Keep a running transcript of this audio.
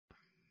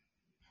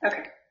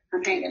Okay,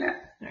 I'm hanging up.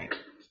 All right.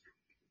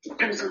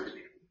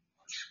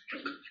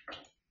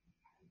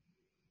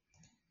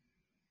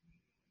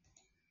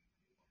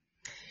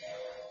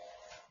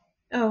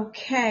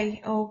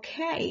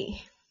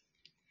 Okay.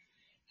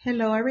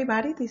 Hello,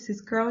 everybody. This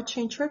is Girl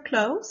Change Your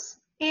Clothes,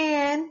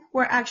 and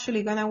we're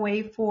actually gonna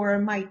wait for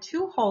my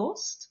two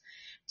hosts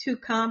to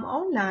come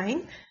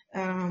online.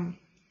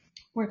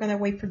 We're gonna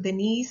wait for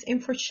Denise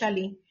and for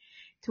Shelly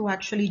to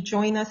actually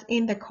join us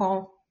in the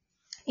call.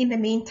 In the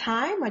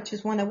meantime, I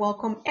just want to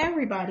welcome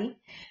everybody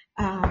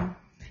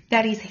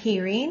that is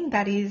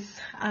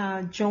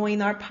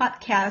join our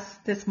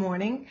podcast this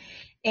morning.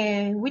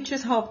 And we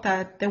just hope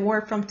that the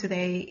word from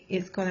today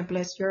is going to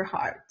bless your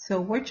heart. So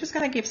we're just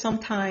going to give some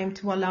time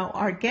to allow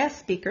our guest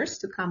speakers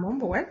to come on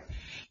board.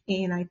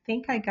 And I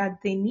think I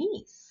got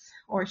Denise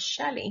or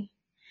Shelly.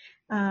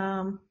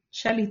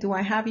 Shelly, do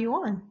I have you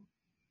on?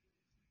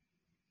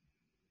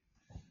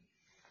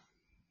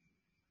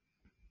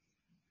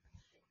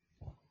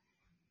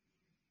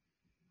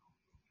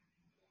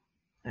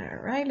 All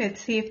right,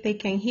 let's see if they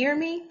can hear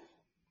me.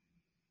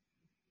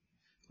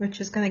 We're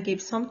just going to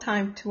give some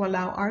time to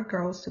allow our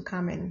girls to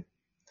come in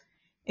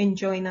and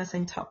join us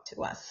and talk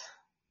to us.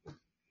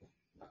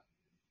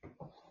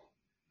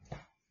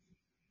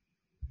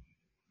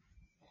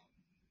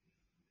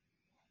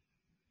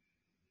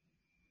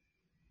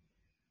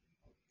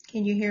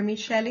 Can you hear me,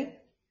 Shelly?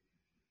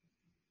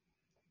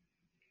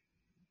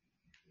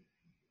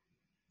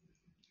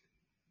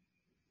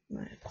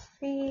 Let's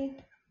see.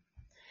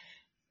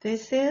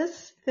 This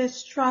is the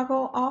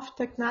struggle of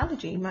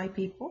technology, my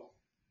people.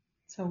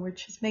 So we're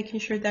just making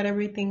sure that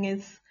everything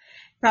is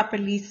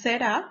properly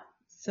set up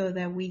so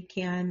that we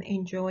can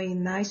enjoy a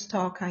nice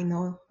talk. I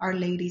know our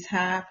ladies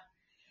have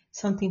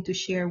something to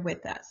share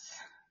with us.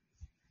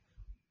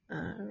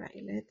 All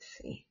right, let's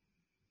see.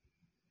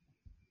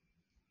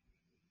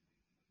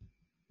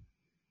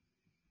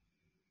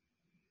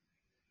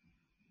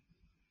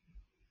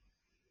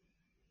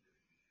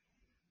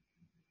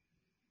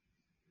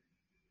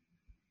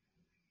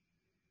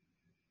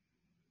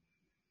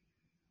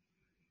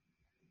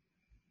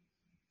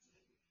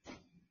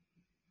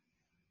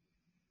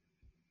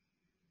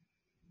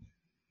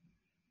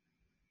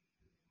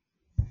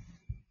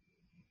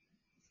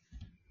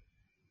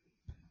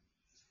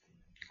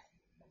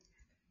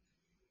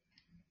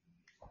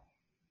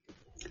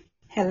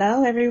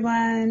 Hello,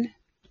 everyone.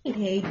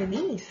 Hey,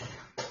 Denise.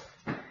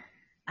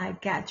 I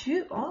got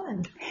you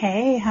on.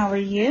 Hey, how are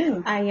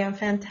you? I am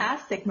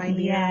fantastic, my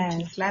dear. Yes. I'm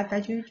just glad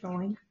that you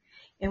joined.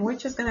 And we're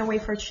just going to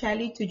wait for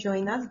Shelly to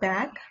join us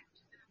back.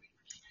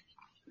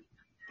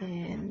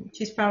 And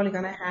she's probably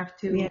going to have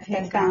to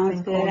hang up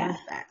and call us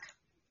back.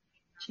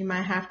 She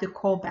might have to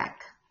call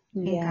back.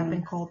 Hang up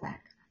and call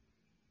back.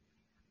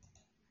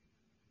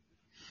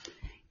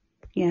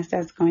 Yes,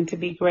 that's going to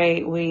be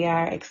great. We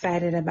are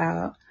excited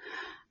about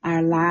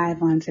our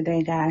live on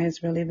today. God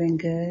has really been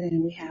good,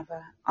 and we have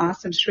an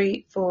awesome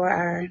treat for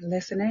our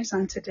listeners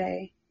on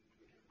today.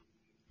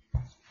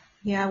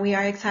 Yeah, we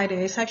are excited.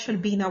 It's actually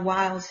been a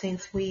while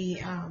since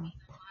we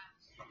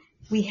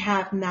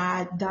have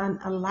not done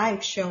a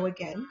live show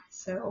again.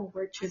 So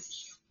we're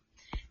just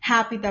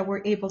happy that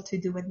we're able to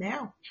do it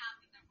now.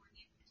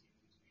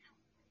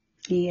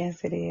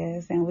 Yes, it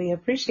is. And we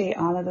appreciate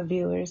all of the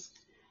viewers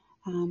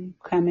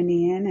coming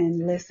in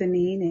and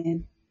listening.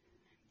 And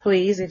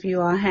please, if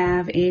you all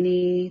have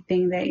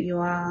anything that you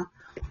all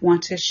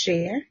want to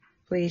share,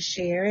 please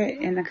share it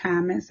in the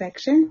comment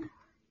section.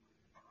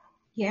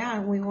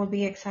 Yeah, we will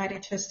be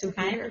excited just to hear.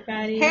 Hi,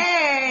 everybody.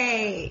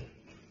 Hey!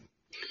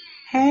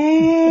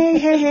 Hey.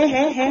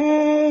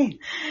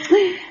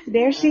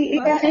 There she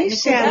is. Hey,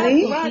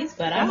 Shelly.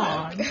 But I'm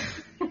on.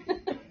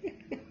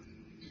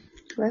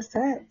 What's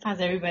up?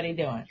 How's everybody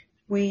doing?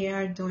 We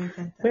are doing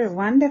fantastic. We're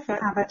wonderful.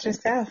 How about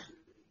yourself?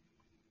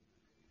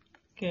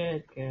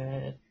 Good.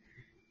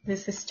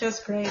 This is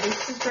just great.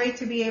 It's just great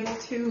to be able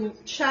to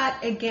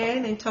chat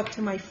again and talk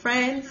to my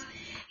friends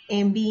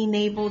and being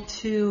able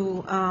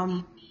to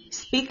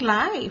speak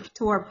live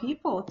to our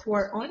people, to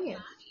our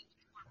audience.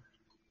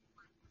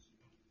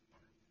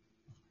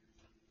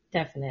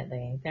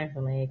 Definitely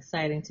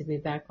exciting to be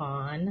back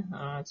on.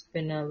 It's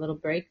been a little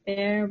break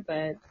there,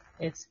 but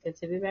it's good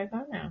to be back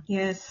on now.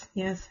 Yes,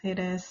 it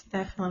is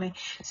definitely.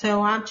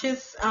 So I'm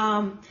just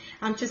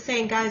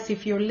saying, guys,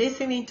 if you're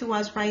listening to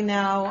us right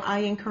now, I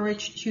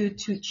encourage you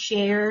to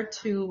share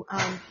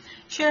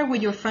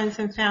with your friends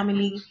and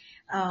family.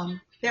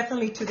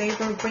 Definitely today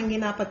we're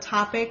bringing up a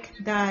topic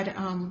that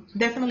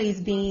definitely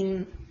is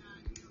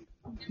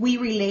we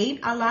relate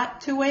a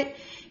lot to it.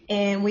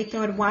 And we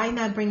thought, why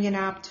not bring it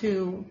up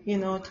to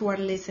our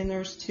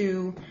listeners,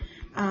 to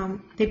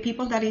the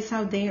people that is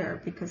out there,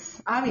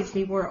 because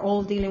obviously we're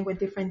all dealing with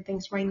different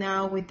things right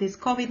now with this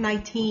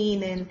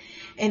COVID-19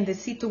 and the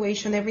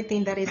situation,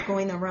 everything that is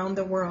going around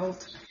the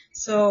world.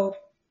 So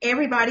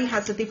everybody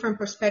has a different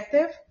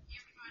perspective.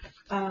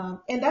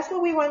 And that's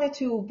what we wanted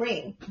to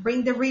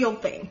bring the real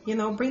thing,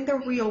 bring the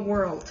real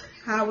world.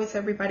 How is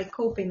everybody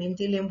coping and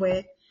dealing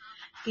with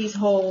this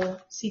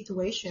whole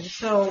situation?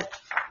 So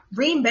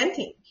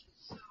reinventing.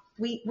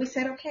 we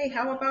said, okay,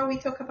 how about we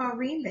talk about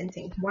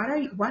reinventing?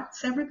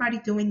 What's everybody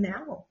doing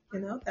now?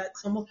 That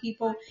some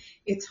people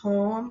it's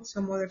home,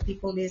 some other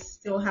people is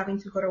still having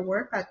to go to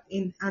work, but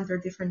under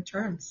different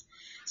terms.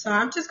 So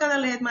I'm just gonna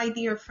let my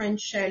dear friend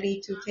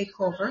Shelly to take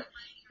over,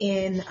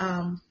 and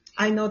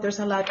I know there's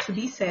a lot to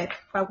be said,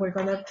 but we're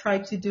gonna try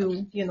to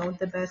do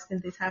the best in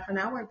this half an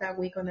hour that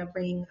we're gonna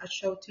bring a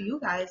show to you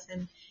guys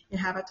and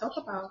have a talk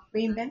about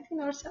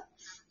reinventing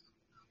ourselves.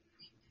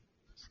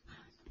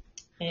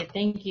 Hey,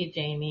 thank you,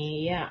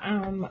 Jamie. Yeah,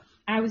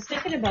 I was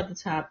thinking about the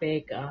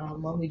topic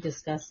when we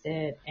discussed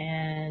it,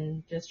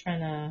 and just trying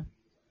to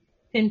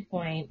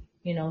pinpoint,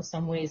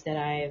 some ways that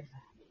I've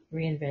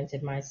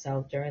reinvented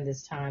myself during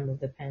this time of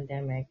the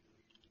pandemic.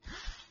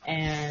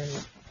 And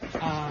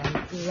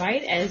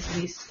right as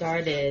we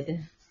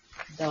started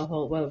the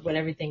whole, when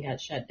everything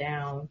got shut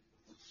down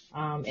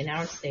in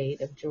our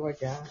state of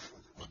Georgia,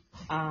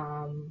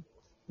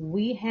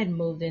 we had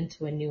moved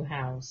into a new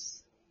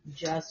house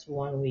just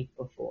 1 week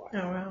before.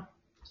 Oh, wow.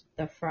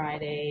 The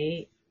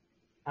Friday,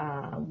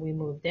 we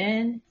moved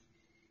in,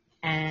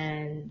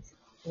 and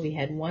we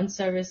had one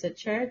service at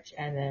church,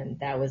 and then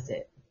that was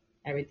it.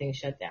 Everything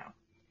shut down.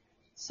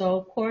 So,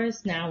 of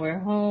course, now we're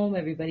home.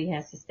 Everybody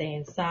has to stay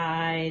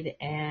inside,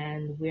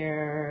 and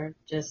we're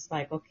just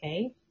like,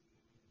 okay,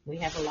 we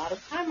have a lot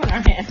of time on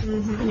our hands,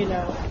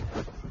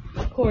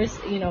 Of course,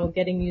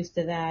 getting used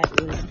to that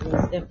was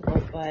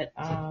difficult, but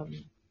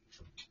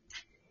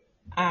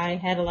I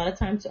had a lot of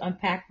time to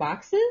unpack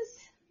boxes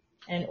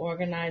and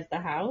organize the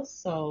house.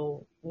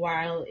 So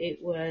while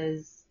it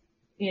was,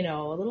 a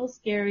little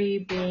scary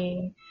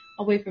being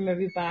away from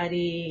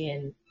everybody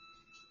and,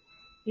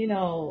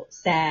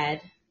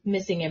 sad,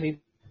 missing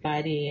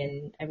everybody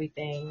and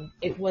everything,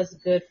 it was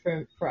good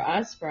for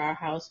us, for our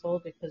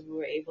household, because we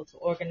were able to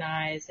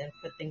organize and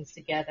put things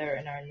together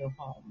in our new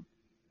home.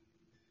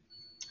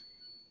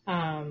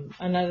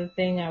 Another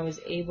thing I was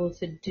able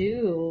to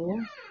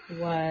do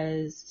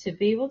was to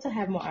be able to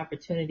have more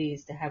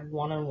opportunities to have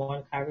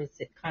one-on-one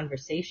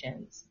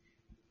conversations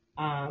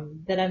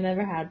that I've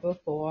never had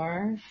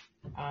before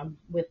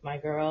with my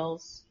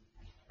girls,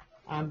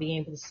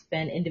 being able to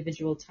spend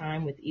individual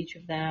time with each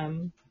of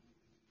them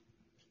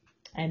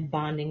and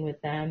bonding with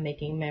them,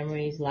 making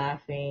memories,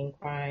 laughing,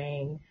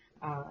 crying.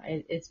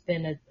 It's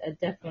been a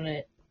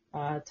definite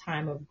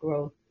time of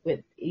growth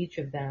with each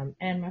of them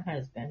and my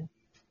husband.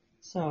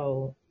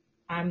 So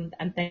I'm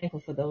thankful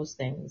for those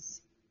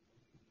things.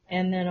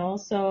 And then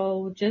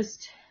also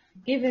just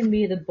giving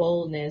me the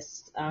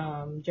boldness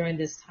during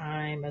this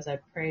time as I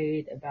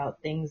prayed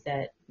about things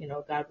that,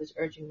 God was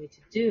urging me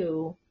to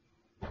do,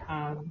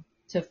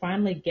 to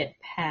finally get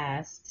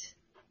past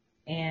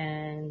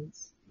and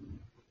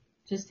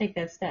just take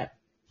that step,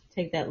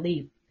 take that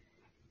leap.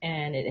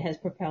 And it has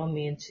propelled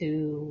me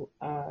into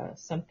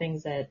some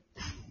things that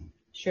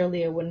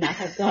surely I would not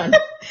have done.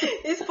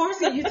 It's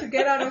forcing you to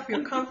get out of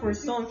your comfort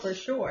zone for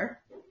sure.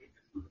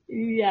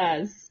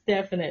 Yes,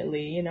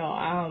 definitely.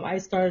 I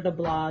started a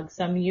blog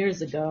some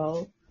years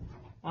ago,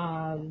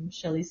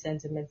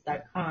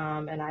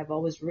 ShellySentiments.com, and I've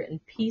always written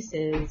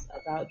pieces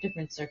about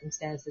different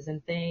circumstances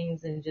and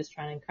things and just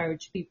trying to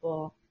encourage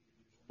people.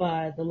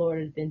 But the Lord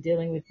has been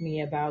dealing with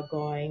me about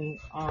going,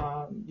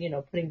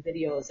 putting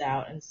videos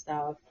out and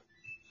stuff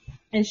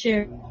and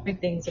sharing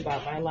things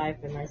about my life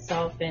and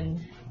myself, and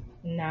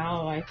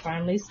now I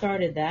finally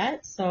started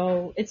that,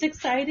 so it's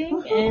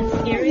exciting and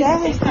scary.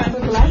 Yes, that's a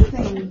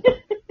blessing.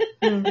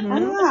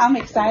 I'm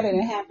excited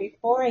and happy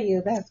for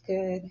you. That's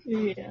good.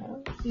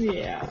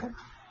 Yeah.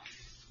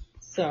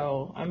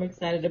 So I'm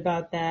excited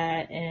about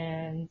that,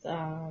 and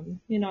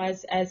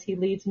as He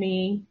leads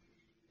me,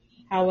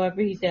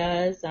 however He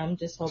does, I'm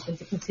just hoping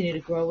to continue to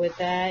grow with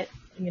that.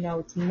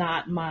 It's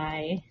not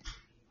my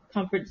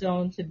comfort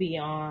zone to be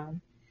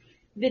on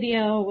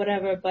video or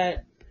whatever,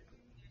 but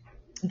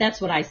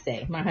that's what I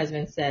say. My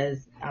husband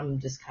says I'm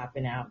just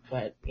copping out,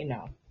 but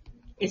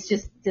it's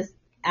just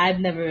I've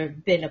never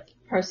been a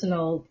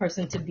personal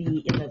person to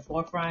be in the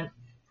forefront.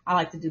 I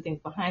like to do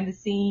things behind the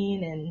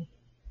scene and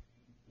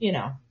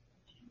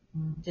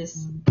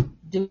just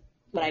do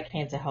what I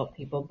can to help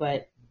people,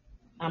 but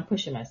I'm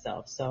pushing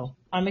myself. So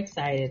I'm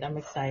excited,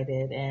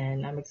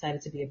 and I'm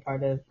excited to be a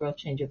part of Growth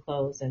Change Your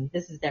Clothes, and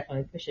this is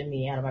definitely pushing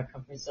me out of my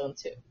comfort zone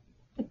too.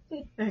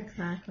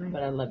 Exactly.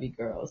 But I love you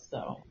girls,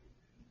 so.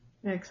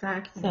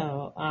 Exactly.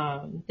 So,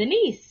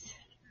 Denise,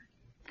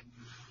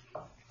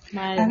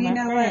 my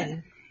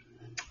friend.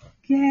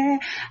 Yeah,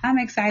 I'm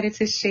excited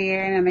to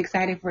share, and I'm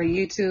excited for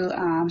you too,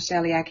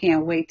 Shelly. I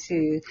can't wait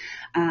to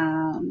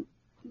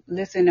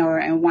listen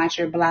and watch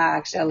your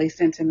blog, Shelly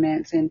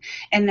Sentiments, and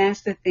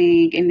that's the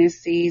thing in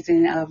this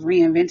season of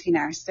reinventing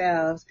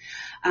ourselves.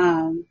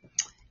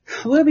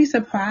 We'll be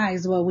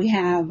surprised what we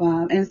have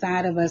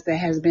inside of us that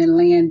has been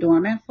laying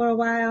dormant for a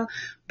while,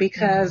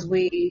 because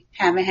we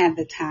haven't had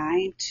the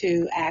time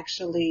to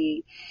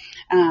actually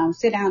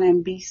sit down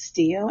and be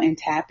still and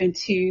tap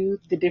into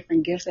the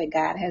different gifts that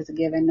God has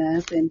given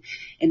us. And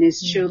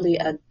it's truly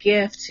a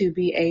gift to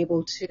be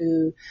able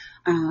to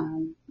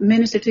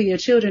minister to your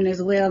children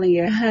as well, and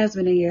your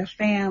husband and your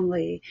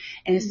family.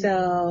 And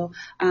so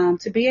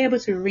to be able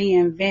to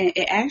reinvent,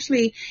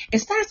 it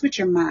starts with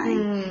your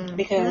mind,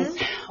 because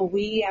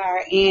we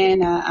are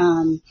in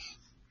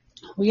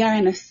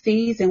a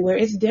season where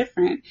it's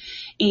different,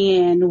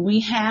 and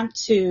we have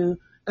to,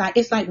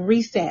 it's like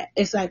reset.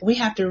 It's like we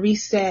have to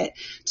reset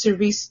to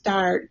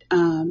restart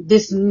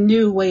this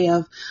new way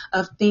of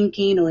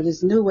thinking, or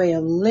this new way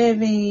of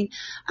living.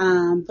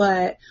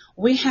 But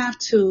we have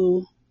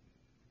to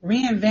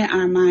reinvent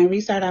our mind,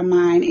 restart our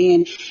mind,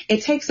 and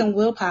it takes some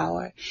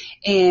willpower.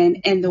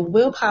 And the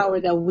willpower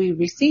that we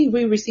receive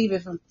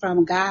it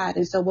from God.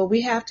 And so what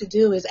we have to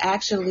do is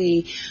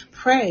actually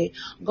pray,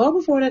 go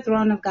before the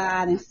throne of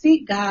God and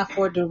seek God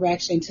for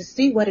direction, to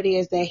see what it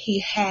is that He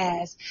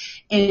has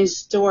in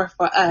store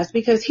for us,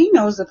 because He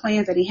knows the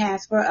plans that He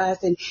has for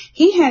us, and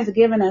He has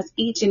given us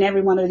each and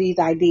every one of these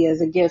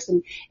ideas and gifts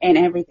and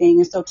everything.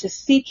 And so to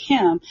seek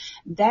Him,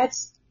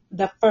 that's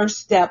the first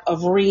step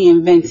of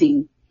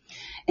reinventing.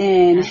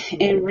 And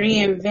in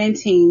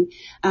reinventing,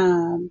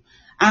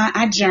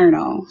 I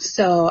journal.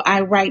 So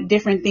I write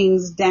different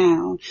things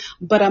down.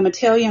 But I'm going to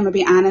tell you, I'm going to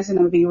be honest, and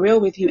I'm going to be real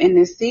with you. In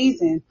this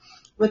season,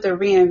 with the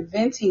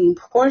reinventing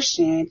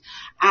portion,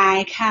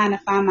 I kind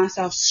of find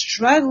myself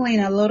struggling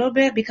a little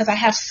bit, because I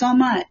have so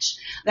much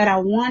that I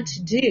want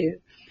to do.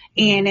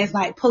 And it's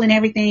like pulling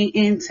everything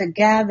in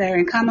together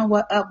and coming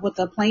up with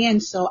a plan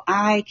so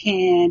I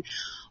can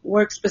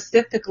work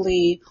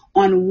specifically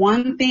on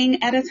one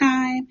thing at a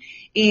time.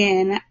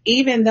 And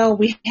even though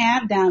we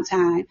have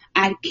downtime,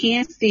 I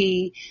can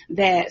see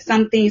that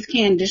some things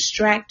can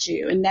distract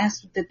you. And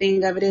that's the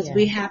thing of it is,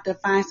 we have to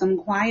find some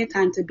quiet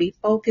time to be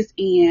focused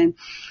in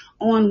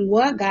on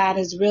what God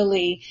is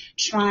really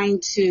trying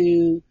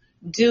to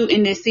do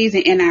in this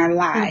season in our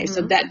lives.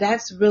 So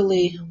that's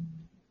really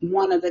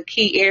one of the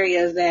key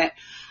areas that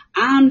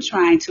I'm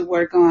trying to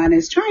work on,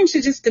 is trying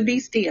to be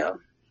still.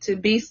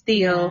 And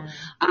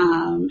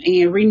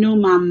renew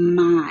my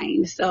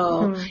mind.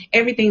 So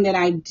everything that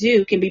I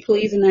do can be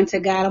pleasing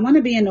unto God. I want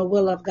to be in the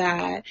will of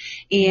God.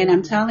 And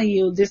I'm telling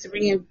you, this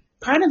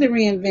part of the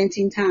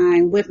reinventing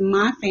time with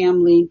my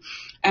family,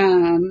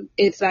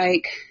 it's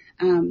like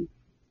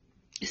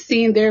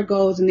seeing their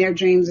goals and their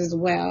dreams as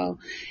well.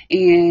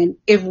 And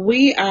if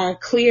we are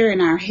clear in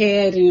our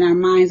head and in our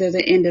minds as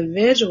an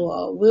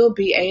individual, we'll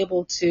be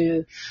able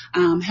to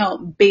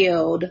help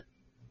build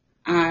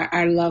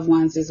our loved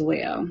ones as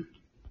well.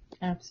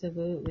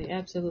 Absolutely.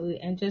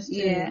 And just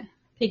to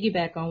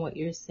piggyback on what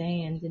you're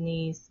saying,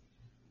 Denise,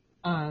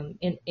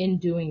 in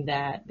doing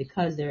that,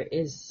 because there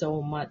is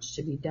so much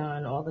to be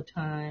done all the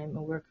time,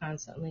 and we're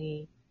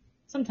constantly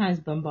sometimes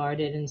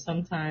bombarded, and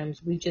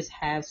sometimes we just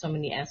have so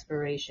many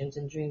aspirations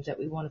and dreams that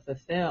we want to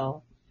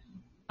fulfill.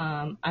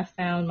 I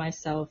found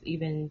myself,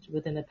 even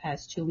within the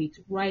past 2 weeks,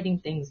 writing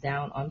things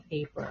down on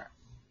paper.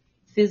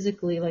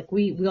 Physically, like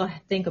we'll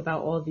think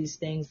about all these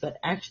things, but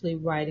actually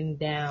writing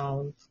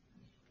down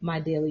my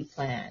daily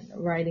plan,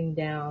 writing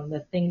down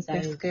the things I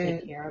need to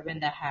take care of in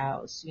the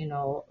house,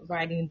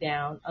 writing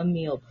down a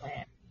meal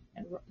plan,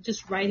 and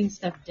just writing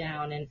stuff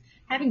down and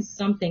having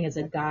something as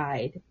a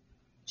guide,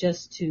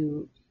 just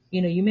to,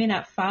 you may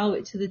not follow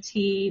it to the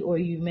T, or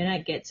you may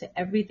not get to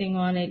everything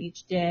on it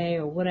each day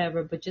or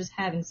whatever, but just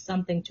having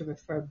something to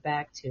refer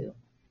back to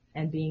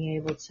and being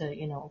able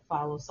to,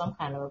 follow some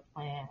kind of a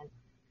plan.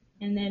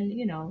 And then,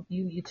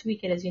 you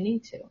tweak it as you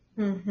need to.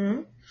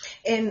 And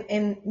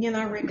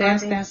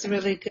regarding that's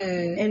really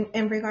good.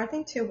 And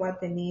regarding to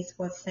what Denise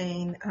was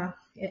saying,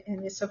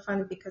 and it's so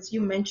funny because you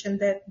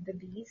mentioned that the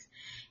bees,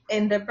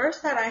 and the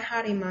verse that I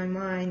had in my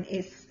mind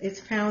is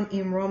found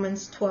in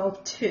Romans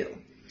 12:2,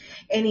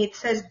 and it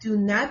says, "Do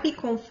not be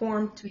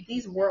conformed to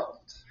this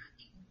world,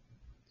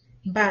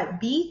 but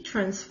be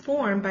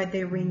transformed by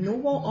the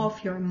renewal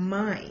of your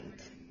mind,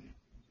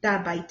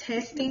 that by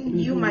testing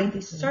you might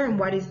discern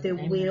what is the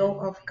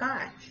will of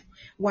God,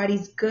 what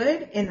is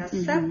good and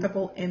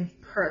acceptable and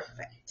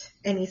perfect."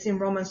 And it's in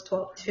Romans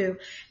 12:2.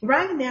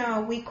 Right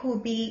now, we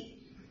could be,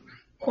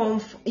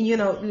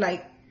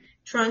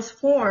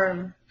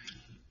 transformed,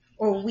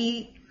 or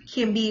we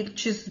can be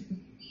just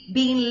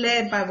being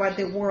led by what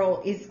the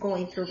world is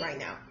going through right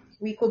now.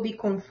 We could be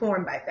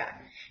conformed by that.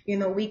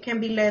 We can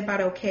be led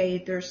by,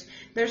 okay, there's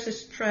a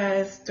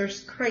stress,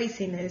 there's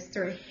craziness,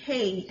 there's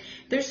hate.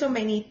 There's so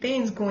many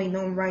things going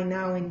on right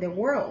now in the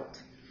world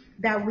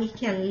that we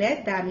can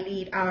let that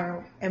lead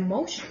our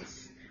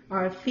emotions,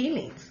 our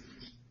feelings.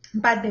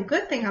 But the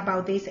good thing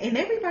about this, and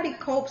everybody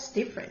copes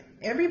different.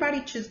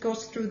 Everybody just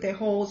goes through the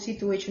whole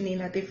situation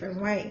in a different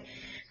way.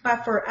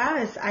 But for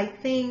us, I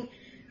think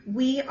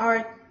we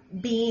are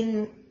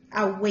being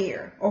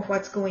aware of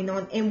what's going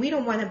on, and we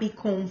don't want to be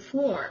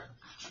conformed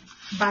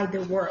by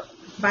the world,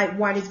 by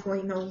what is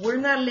going on. We're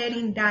not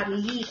letting that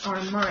lead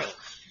our minds.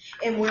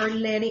 and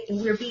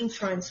we're being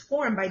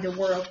transformed by the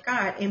word of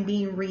God and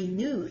being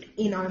renewed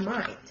in our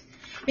mind.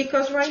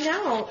 Because right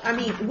now, I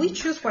mean, we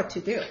choose what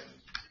to do.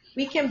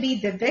 We can be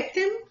the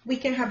victim, we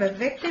can have a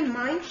victim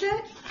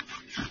mindset,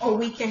 or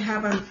we can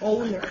have an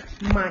owner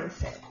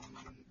mindset.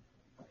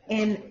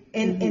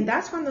 And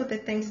that's one of the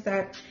things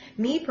that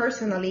me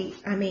personally,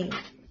 I mean,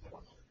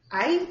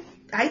 I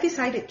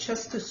decided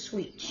just to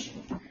switch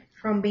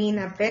from being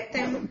a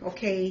victim.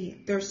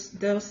 Okay, there's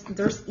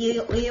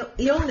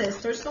illness,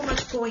 there's so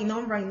much going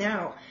on right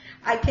now.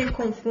 I can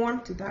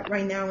conform to that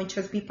right now and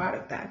just be part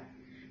of that.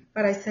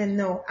 But I said,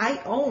 no,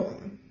 I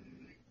own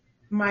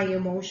my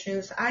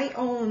emotions. I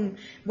own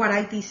what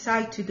I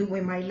decide to do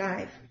in my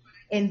life.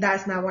 And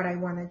that's not what I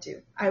want to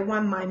do. I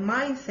want my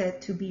mindset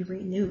to be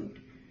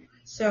renewed.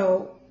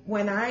 So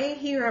when I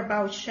hear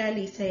about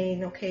Shelly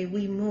saying, okay,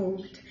 we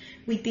moved,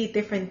 we did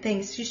different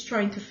things. She's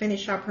trying to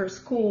finish up her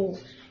school.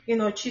 You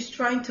know, she's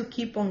trying to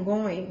keep on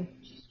going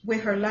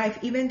with her life,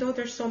 even though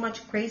there's so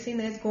much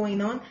craziness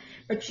going on,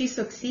 but she's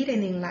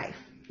succeeding in life.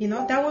 You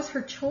know, that was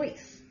her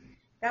choice.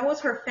 That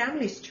was her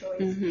family's choice.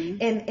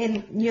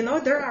 And you know,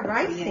 they're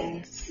arising.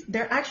 Yes.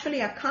 They're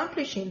actually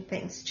accomplishing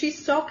things.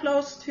 She's so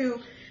close to,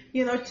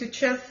 you know, to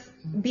just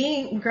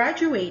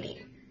graduating.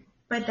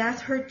 But that's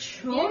her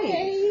choice.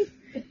 Yay.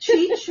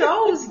 She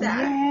chose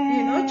that. Yay.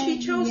 You know, she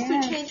chose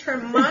to change her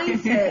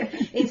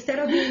mindset. Instead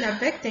of being a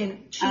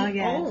victim, she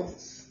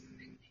owns,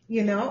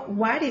 you know,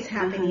 what is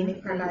happening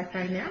in her life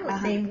right now.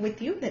 Same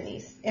with you,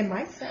 Denise, and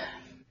myself.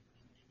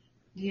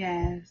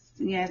 Yes.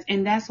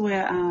 And that's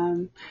where,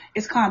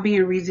 it's called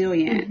being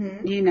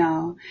resilient, you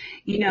know,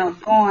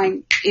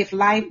 going, if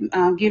life,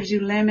 gives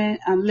you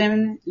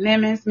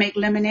lemons, make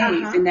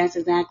lemonades. And that's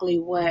exactly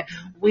what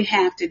we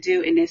have to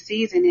do in this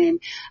season.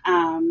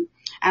 And,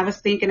 I was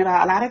thinking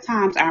about a lot of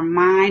times our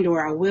mind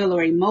or our will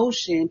or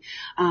emotion,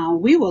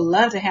 we would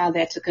love to have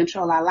that to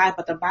control our life.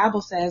 But the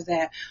Bible says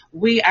that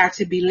we are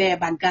to be led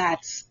by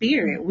God's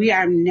Spirit. We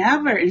are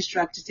never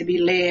instructed to be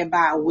led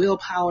by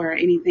willpower or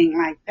anything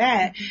like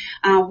that.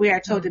 We are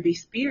told to be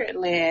Spirit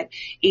led,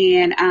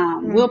 and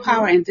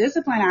willpower and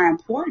discipline are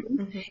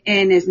important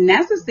and is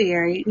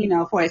necessary, you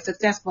know, for a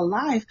successful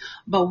life.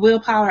 But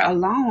willpower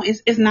alone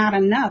is not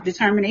enough.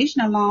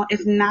 Determination alone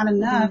is not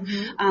enough.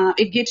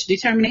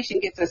 Determination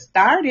gets us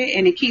started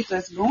and it keeps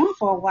us going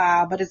for a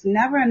while, but it's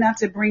never enough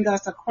to bring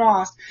us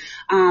across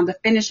the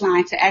finish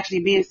line to actually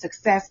being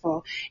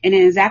successful. And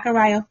in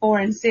Zechariah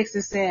 4:6,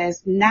 it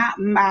says, not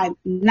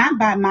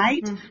by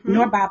might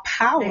nor by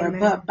power,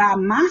 but by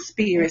my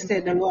Spirit,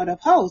 said the Lord of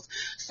hosts.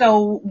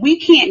 So we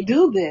can't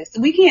do this.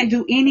 We can't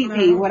do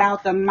anything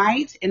without the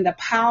might and the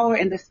power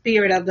and the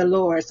Spirit of the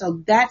Lord.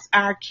 So that's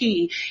our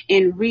key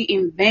in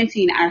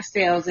reinventing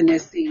ourselves in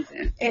this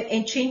season.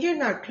 And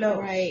changing our clothes.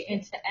 Right.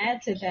 And to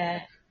add to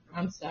that,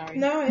 I'm sorry.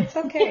 No, it's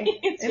okay.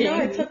 No,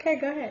 it's okay.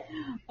 Go ahead.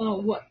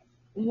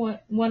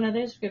 One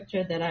other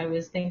scripture that I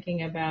was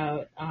thinking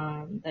about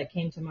that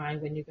came to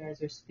mind when you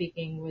guys were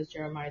speaking was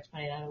Jeremiah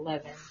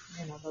 29:11.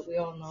 You know, but we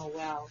all know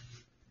well.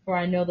 For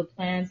I know the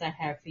plans I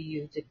have for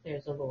you,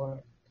 declares the Lord.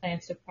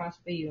 Plans to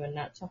prosper you and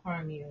not to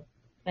harm you.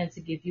 Plans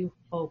to give you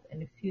hope in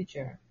the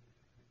future.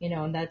 You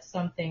know, and that's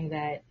something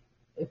that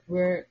if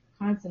we're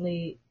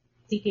constantly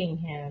seeking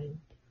Him,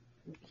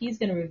 He's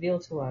going to reveal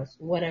to us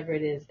whatever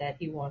it is that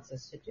He wants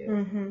us to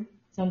do.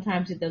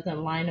 Sometimes it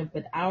doesn't line up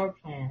with our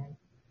plan,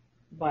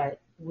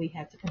 but we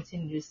have to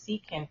continue to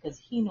seek Him because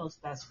He knows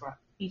best for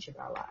each of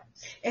our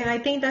lives. And I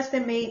think that's the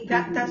main,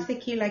 that's the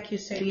key, like you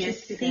said,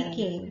 just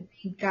seeking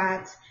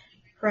God's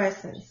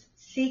presence,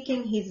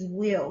 seeking His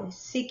will,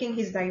 seeking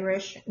His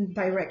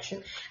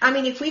direction. I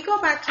mean, if we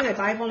go back to the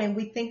Bible and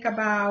we think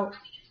about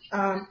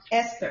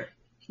Esther,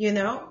 you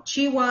know,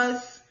 she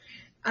was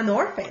an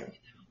orphan.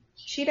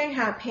 She didn't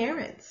have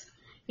parents.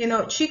 You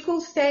know, she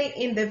could stay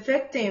in the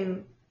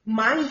victim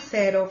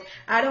mindset of,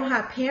 I don't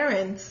have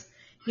parents,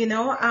 you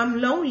know,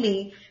 I'm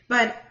lonely.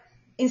 But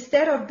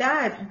instead of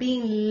that,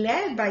 being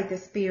led by the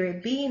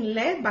Spirit, being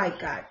led by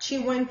God, she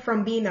went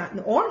from being an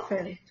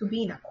orphan to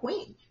being a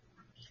queen.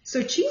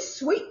 So she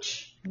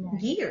switched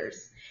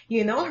gears.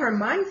 You know, her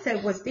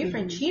mindset was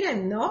different. She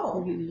didn't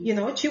know, you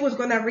know, she was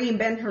going to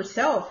reinvent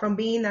herself from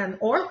being an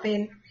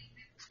orphan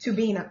to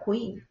being a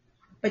queen.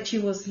 But she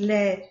was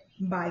led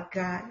by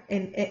God.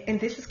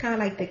 And this is kind of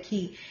like the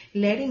key,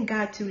 letting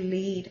God to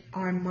lead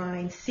our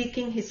minds,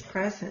 seeking His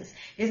presence.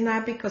 It's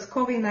not because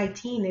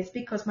COVID-19, it's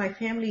because my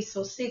family is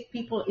so sick,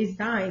 people is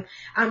dying.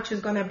 I'm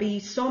just going to be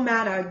so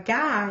mad at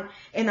God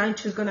and I'm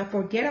just going to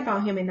forget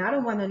about Him and I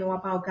don't want to know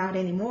about God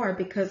anymore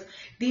because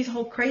this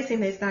whole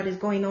craziness that is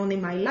going on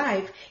in my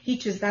life, He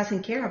just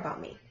doesn't care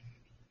about me.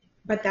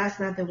 But that's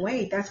not the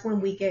way. That's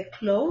when we get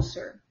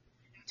closer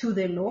to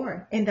the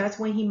Lord. And that's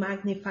when He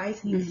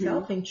magnifies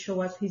Himself and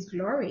show us His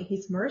glory,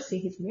 His mercy,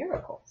 His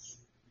miracles.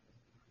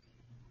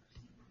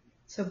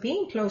 So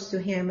being close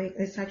to Him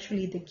is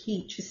actually the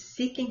key, just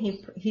seeking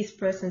His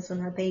presence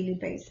on a daily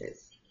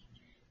basis.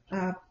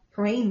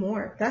 Praying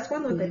more. That's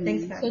one of the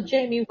things that... So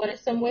Jamie, what are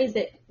some ways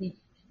that you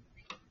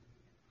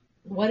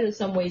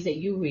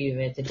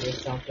reinvented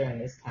yourself during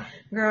this time?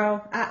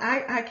 Girl,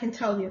 I can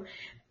tell you.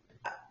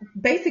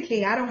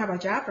 basically I don't have a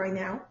job right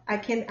now. I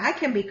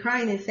can be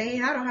crying and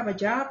saying I don't have a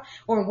job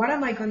or what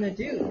am I going to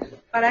do?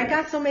 But I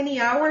got so many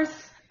hours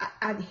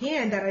at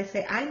hand that I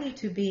say I need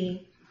to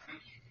be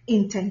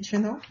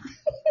intentional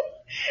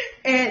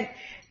and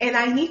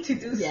I need to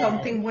do Yes.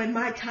 something with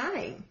my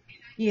time.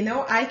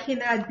 I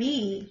cannot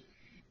be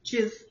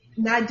just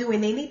not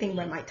doing anything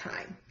with my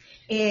time.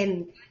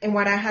 And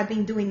what I have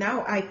been doing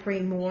now, I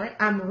pray more.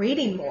 I'm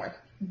reading more.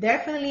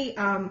 Definitely,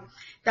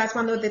 that's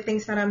one of the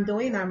things that I'm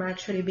doing.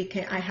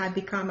 I had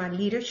become a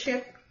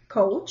leadership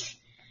coach.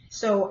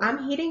 So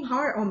I'm hitting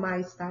hard on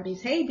my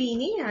studies. Hey,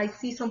 Beanie, I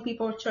see some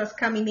people just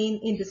coming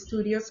in the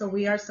studio. So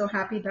we are so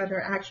happy that they're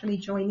actually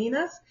joining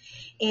us.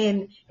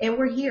 And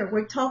we're here.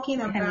 We're talking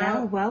Hello,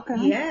 about,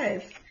 welcome.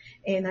 yes.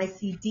 And I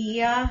see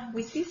Dia.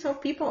 We see some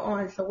people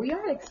on. So we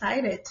are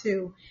excited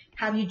to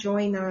have you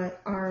join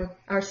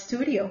our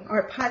studio,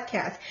 our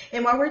podcast.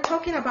 And what we're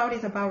talking about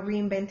is about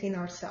reinventing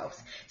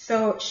ourselves.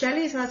 So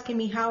Shelly is asking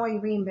me how I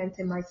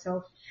reinvented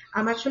myself.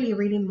 I'm actually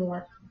reading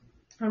more.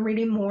 I'm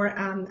reading more.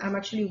 I'm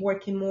actually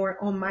working more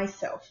on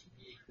myself,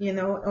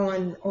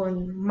 on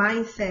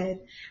mindset,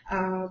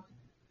 uh,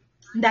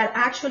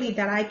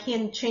 that I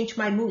can change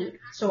my mood.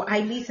 So I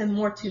listen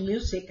more to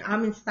music.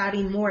 I'm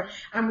studying more.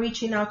 I'm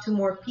reaching out to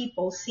more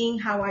people, seeing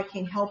how I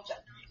can help them.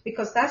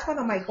 Because that's one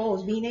of my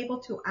goals, being able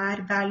to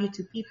add value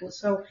to people.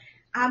 So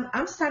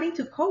I'm starting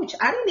to coach.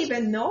 I didn't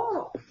even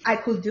know I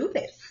could do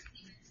this.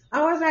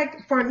 I was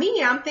like, for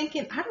me, I'm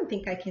thinking, I don't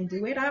think I can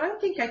do it. I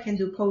don't think I can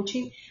do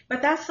coaching,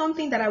 but that's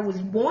something that I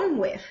was born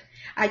with.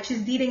 I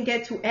just didn't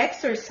get to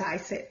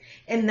exercise it.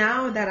 And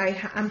now that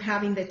I'm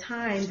having the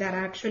time that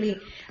actually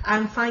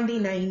I'm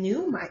finding a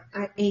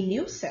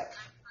new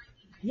self.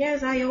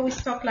 Yes, I always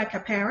talk like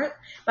a parent,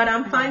 but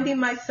I'm finding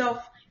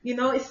myself,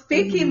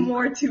 speaking Hmm.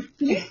 more to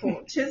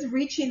people, just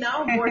reaching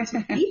out more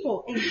to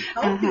people and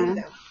helping Uh-huh.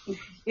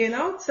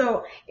 them,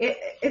 So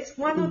it's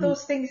one of Hmm.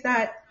 those things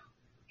that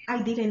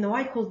I didn't know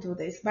I could do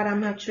this, but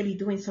I'm actually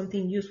doing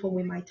something useful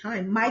with my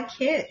time. My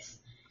kids,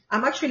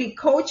 I'm actually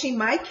coaching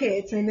my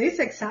kids and it's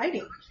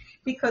exciting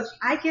because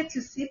I get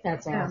to sit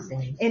That's with them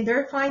awesome. and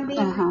they're finding,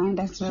 Uh-huh.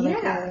 That's really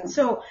yeah. good.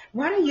 So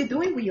what are you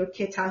doing with your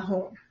kids at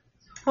home?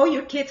 Oh,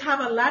 your kids have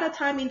a lot of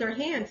time in their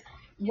hands.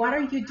 What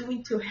are you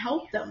doing to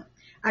help them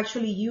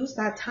actually use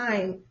that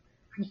time,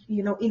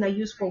 in a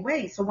useful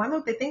way? So one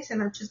of the things,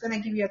 and I'm just going to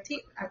give you a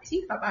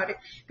tip about it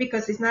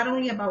because it's not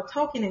only about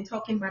talking and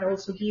talking, but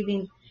also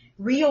giving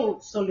real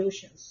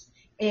solutions.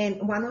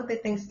 And one of the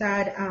things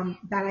that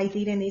I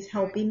did and is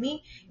helping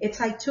me, it's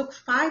I took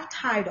 5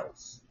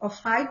 titles of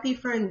 5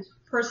 different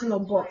personal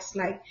books,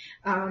 like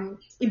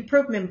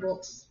improvement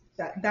books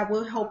that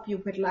will help you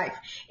with life.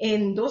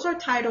 And those are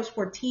titles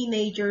for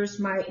teenagers.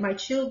 My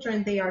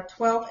children, they are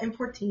 12 and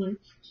 14.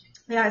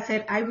 And I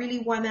said, I really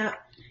want to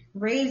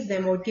raise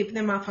them or give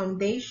them a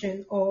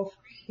foundation of,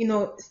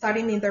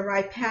 starting in the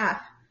right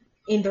path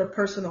in their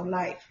personal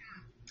life,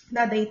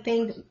 that they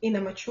think in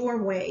a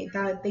mature way,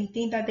 that they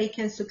think that they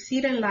can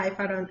succeed in life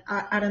at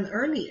an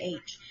early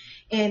age.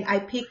 And I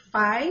picked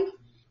 5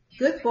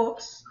 good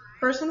books,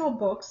 personal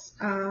books,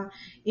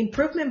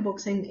 improvement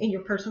books in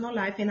your personal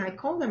life. And I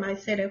called them. I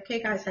said, okay,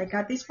 guys, I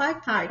got these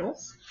 5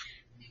 titles.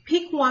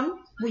 Pick one,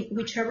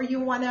 whichever you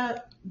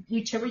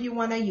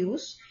wanna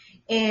use,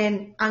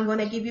 and I'm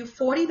gonna give you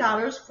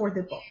 $40 for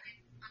the book.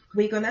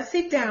 We're gonna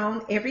sit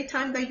down every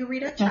time that you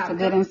read a That's a good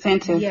chapter.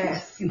 incentive.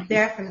 Yes,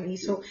 definitely.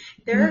 So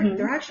Hmm.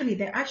 they're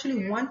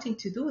actually wanting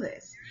to do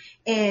this.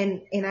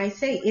 And I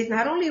say it's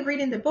not only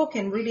reading the book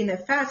and reading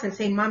it fast and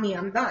saying, "Mommy,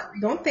 I'm done."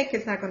 Don't think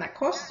it's not gonna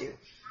cost you.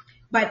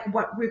 But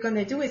what we're going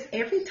to do is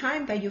every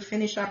time that you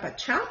finish up a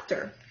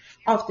chapter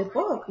of the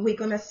book, we're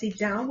going to sit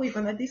down, we're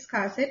going to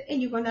discuss it,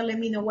 and you're going to let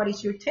me know what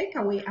is your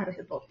takeaway out of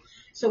the book.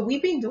 So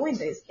we've been doing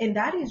this, and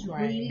that is Right.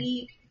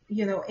 really,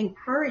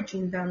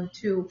 encouraging them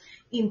to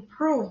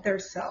improve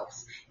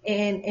themselves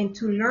and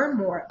to learn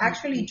more.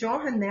 Actually,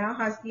 Johan now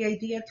has the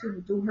idea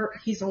to do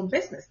his own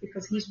business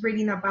because he's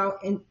reading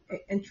about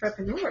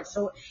entrepreneurs.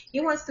 So he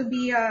wants to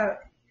be a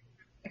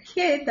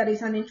kid that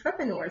is an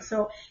entrepreneur.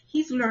 So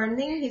he's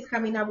learning, he's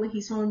coming up with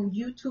his own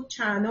YouTube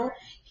channel.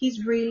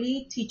 He's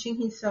really teaching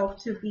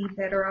himself to be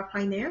better at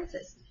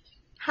finances.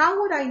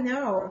 How would I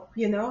know,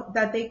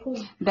 that they could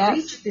That's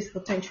reach this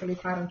potential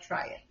if I don't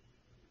try it?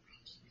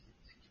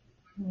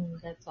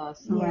 That's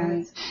awesome. right.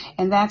 Yes.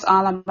 And that's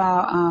all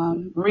about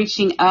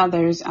reaching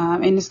others.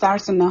 And it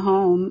starts in the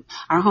home.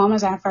 Our home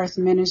is our first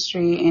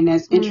ministry. And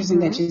it's interesting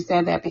that Mhm. you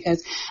said that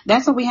because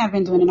that's what we have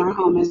been doing in our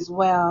home as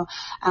well.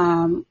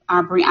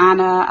 Our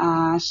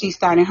Brianna, she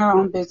started her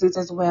own business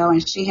as well.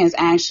 And she has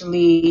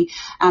actually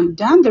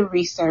done the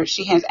research.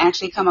 She has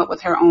actually come up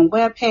with her own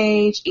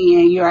webpage,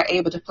 and you are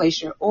able to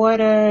place your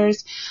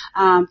orders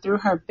through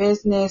her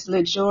business.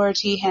 LeGeorge,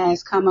 he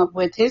has come up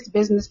with his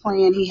business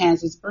plan. He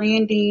has his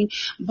branding.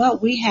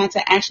 But we had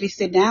to actually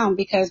sit down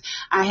because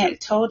I had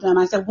told them,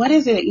 I said, what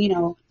is it,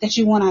 that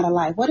you want out of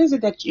life? What is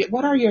it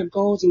what are your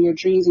goals and your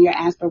dreams and your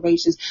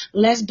aspirations?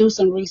 Let's do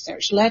some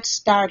research. Let's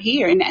start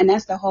here. And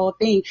that's the whole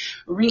thing,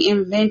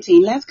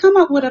 reinventing. Let's come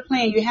up with a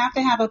plan. You have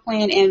to have a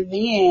plan and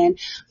then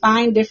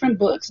find different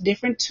books,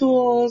 different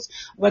tools,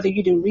 whether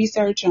you do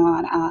research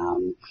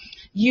on,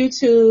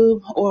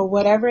 YouTube or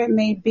whatever it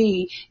may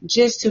be,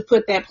 just to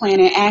put that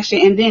plan in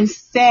action and then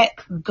set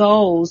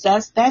goals.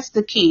 That's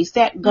the key.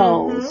 Set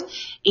goals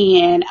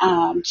and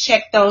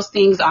check those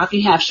things off.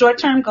 You have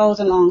short-term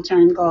goals and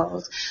long-term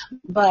goals.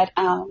 But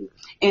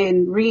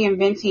in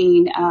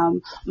reinventing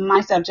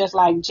myself, just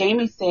like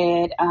Jamie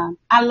said,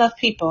 I love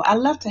people. I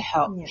love to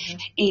help.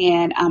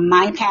 And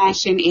my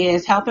passion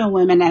is helping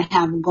women that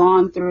have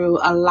gone through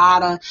a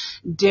lot of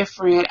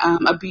different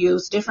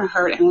abuse, different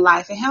hurt in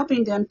life, and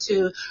helping them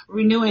to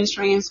renew and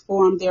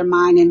transform their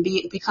mind and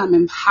become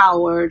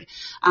empowered,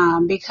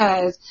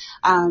 because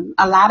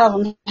a lot of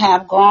them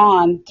have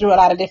gone through a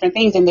lot of different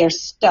things and they're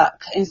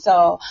stuck. And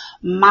so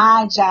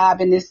my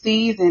job in this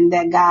season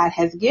that God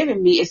has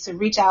given me is to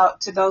reach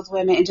out to those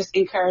women and just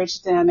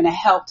encourage them and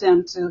help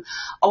them to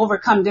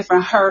overcome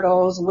different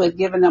hurdles with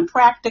giving them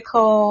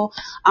practical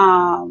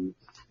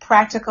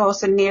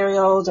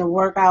scenarios or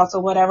workouts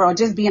or whatever, or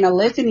just being a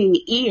listening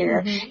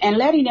ear and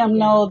letting them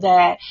know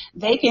that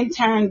they can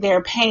turn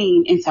their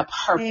pain into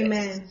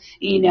purpose.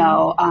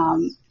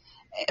 Amen.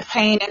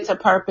 Pain into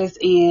purpose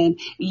and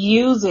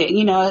use it.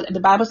 The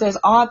Bible says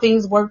all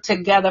things work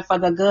together for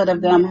the good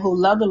of them who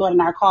love the Lord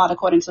and are called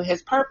according to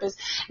his purpose.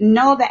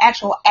 Know the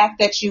actual act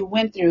that you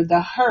went through,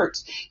 the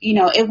hurt,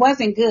 it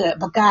wasn't good,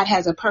 but God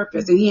has a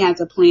purpose and he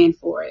has a plan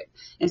for it.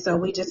 And so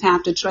we just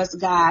have to trust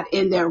God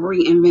in their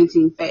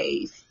reinventing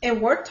phase. And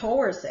work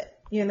towards it,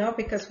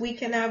 because we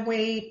cannot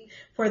wait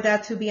for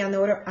that to be an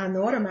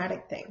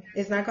automatic thing.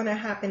 It's not going to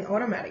happen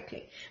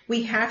automatically.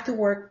 We have to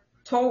work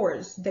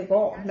towards the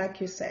goal, like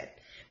you said.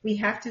 We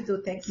have to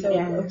do things.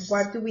 So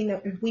what do we know?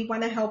 If we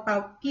want to help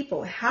out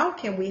people, how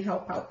can we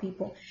help out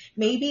people?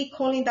 Maybe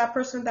calling that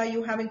person that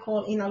you haven't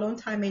called in a long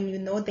time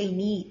and they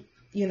need,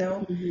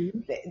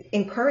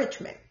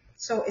 encouragement.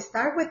 So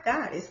start with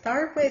that.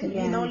 Start with,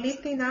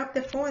 lifting up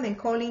the phone and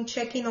calling,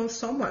 checking on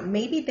someone.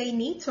 Maybe they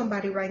need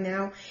somebody right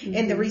now.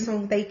 And the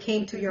reason they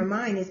came to your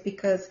mind is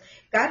because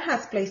God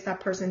has placed that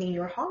person in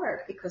your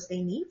heart because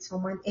they need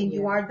someone and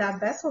you are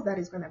that vessel that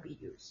is going to be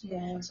used.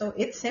 So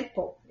it's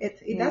simple.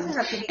 It doesn't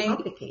have to be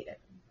complicated.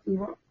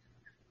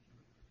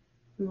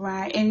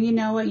 Right. And you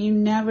know what? You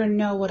never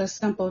know what a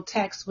simple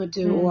text would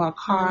do or a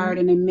card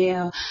in the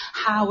mail,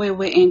 how it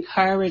would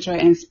encourage or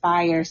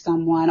inspire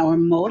someone or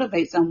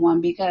motivate someone,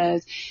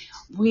 because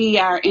we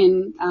are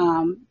in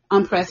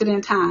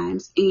unprecedented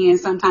times and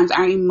sometimes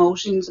our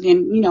emotions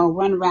can,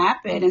 run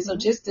rapid. And so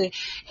just to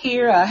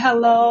hear a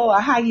hello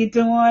or how you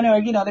doing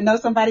or, to know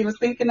somebody was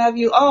thinking of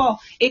you,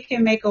 it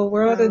can make a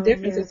world of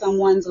difference in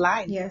someone's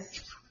life. Yes,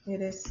 it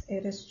is.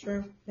 It is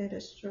true. It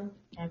is true.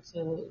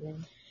 Absolutely.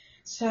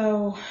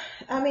 So,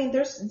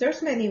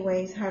 there's many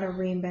ways how to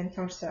reinvent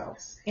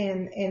ourselves,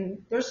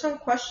 and there's some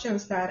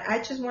questions that I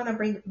just want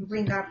to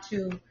bring up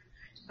to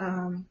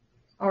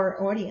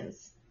our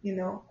audience.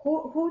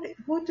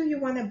 Who do you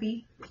want to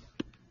be?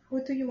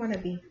 Who do you want to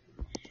be?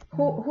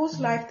 Whose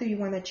life do you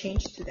want to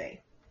change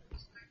today?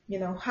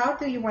 How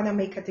do you want to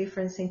make a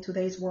difference in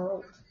today's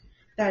world?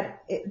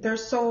 That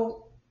it's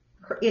so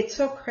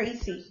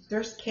crazy.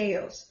 There's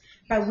chaos,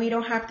 but we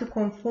don't have to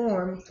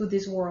conform to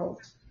this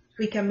world.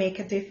 We can make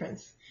a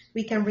difference.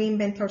 We can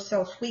reinvent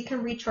ourselves. We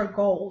can reach our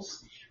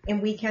goals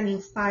and we can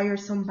inspire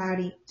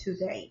somebody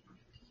today.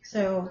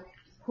 So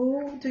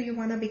who do you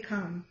want to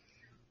become?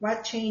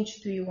 What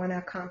change do you want to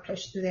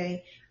accomplish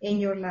today in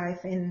your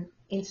life and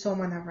in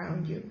someone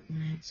around you?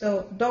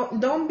 So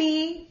don't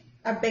be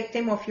a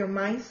victim of your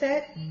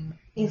mindset.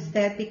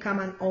 Instead, become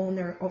an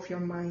owner of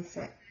your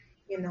mindset,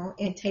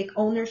 and take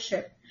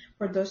ownership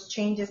for those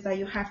changes that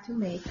you have to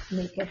make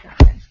it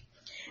happen.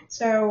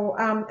 So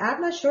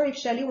I'm not sure if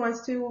Shelly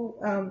wants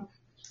to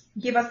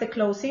give us the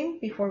closing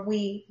before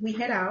we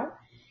head out,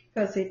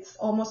 because it's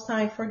almost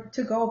time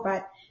to go.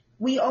 But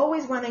we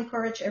always want to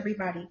encourage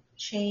everybody,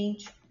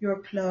 change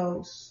your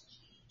clothes,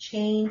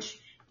 change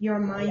your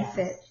mindset.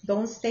 Yes.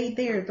 Don't stay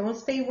there. Don't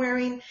stay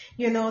wearing,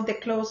 the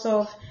clothes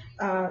of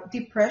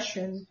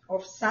depression,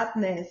 of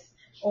sadness,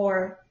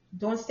 or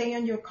don't stay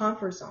in your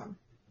comfort zone.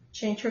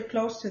 Change your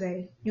clothes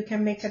today. You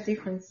can make a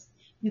difference.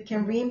 You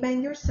can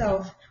reinvent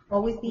yourself,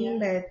 always being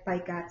led by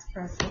God's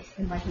presence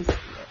and by His Spirit.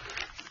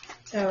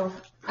 So,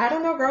 I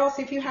don't know, girls,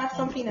 if you have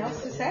something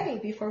else to say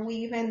before we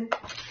even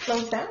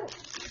close down.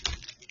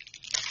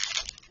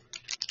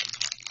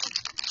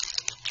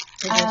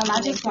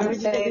 I just want to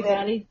say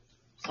that.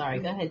 Sorry,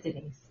 go ahead,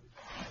 Denise.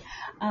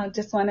 I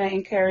just want to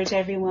encourage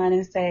everyone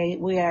and say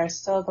we are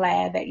so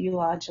glad that you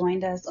all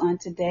joined us on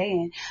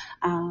today.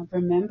 And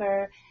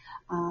remember,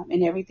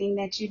 in everything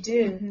that you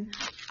do,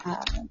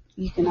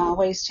 you can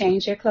always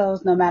change your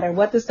clothes, no matter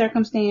what the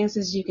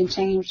circumstances. You can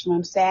change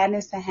from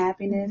sadness to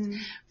happiness,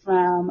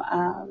 from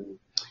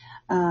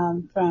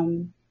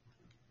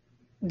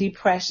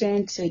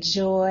depression to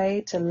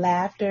joy to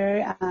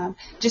laughter.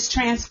 Just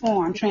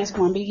transform.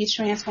 Be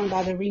transformed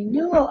by the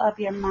renewal of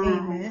your mind.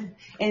 Amen.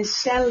 And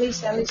Shelly has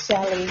something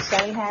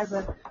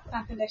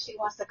that she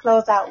wants to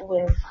close out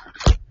with.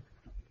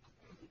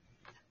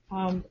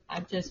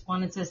 I just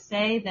wanted to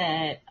say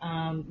that,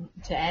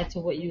 to add to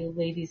what you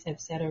ladies have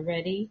said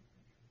already,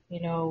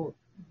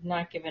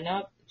 not giving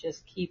up,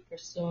 just keep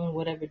pursuing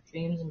whatever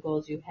dreams and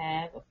goals you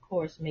have. Of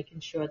course, making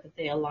sure that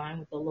they align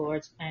with the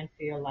Lord's plan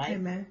for your life.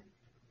 Amen.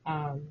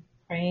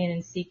 Praying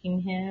and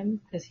seeking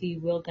Him, because He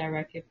will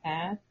direct your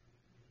path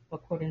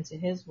according to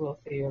His will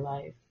for your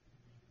life.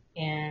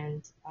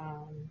 And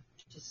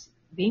just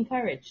be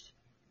encouraged.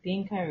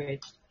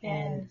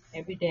 And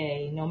every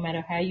day, no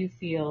matter how you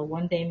feel,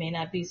 one day may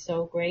not be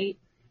so great,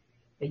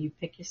 but you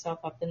pick yourself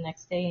up the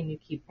next day and you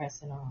keep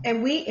pressing on.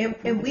 And we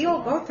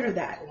all go through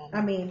that.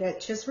 I mean,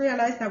 just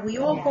realize that we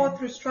all go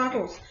through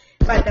struggles,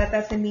 but that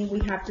doesn't mean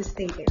we have to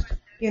stay there.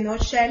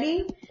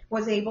 Shelly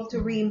was able to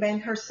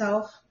reinvent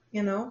herself.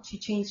 She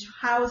changed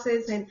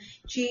houses and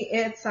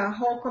it's a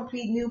whole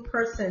complete new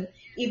person,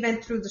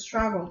 even through the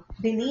struggle.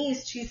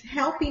 Denise, she's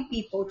helping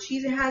people.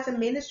 She has a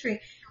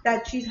ministry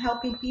that she's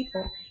helping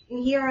people.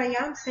 And here I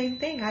am, same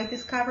thing. I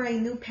discover a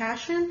new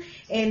passion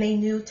and a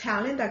new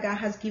talent that God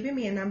has given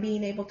me, and I'm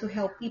being able to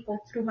help people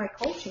through my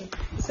coaching.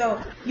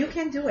 So you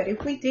can do it.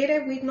 If we did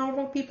it with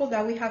normal people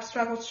that we have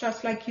struggles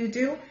just like you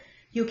do,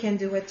 you can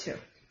do it too.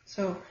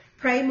 So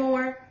pray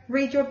more,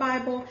 read your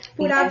Bible,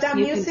 put out that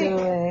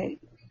music.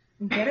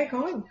 Get it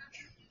going.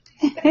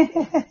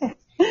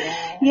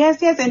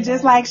 Yes. And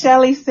just like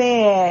Shelly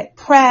said,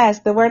 press.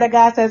 The word of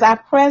God says, I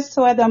press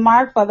toward the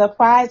mark for the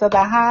prize of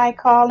the high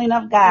calling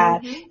of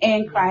God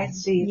in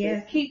Christ Jesus.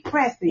 Yes. Keep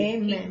pressing.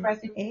 Amen. Keep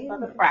pressing for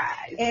the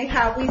prize. And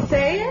how we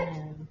say it?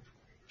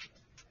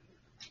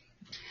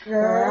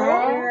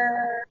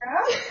 Girl,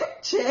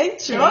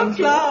 change your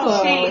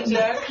clothes. Change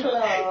your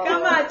clothes.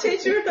 Come on,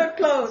 change your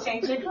clothes.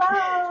 Change your clothes.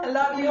 I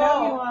love you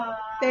all.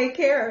 Take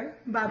care.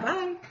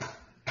 Bye-bye.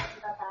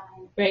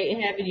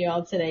 Great having you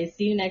all today.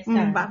 See you next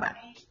time. Bye-bye.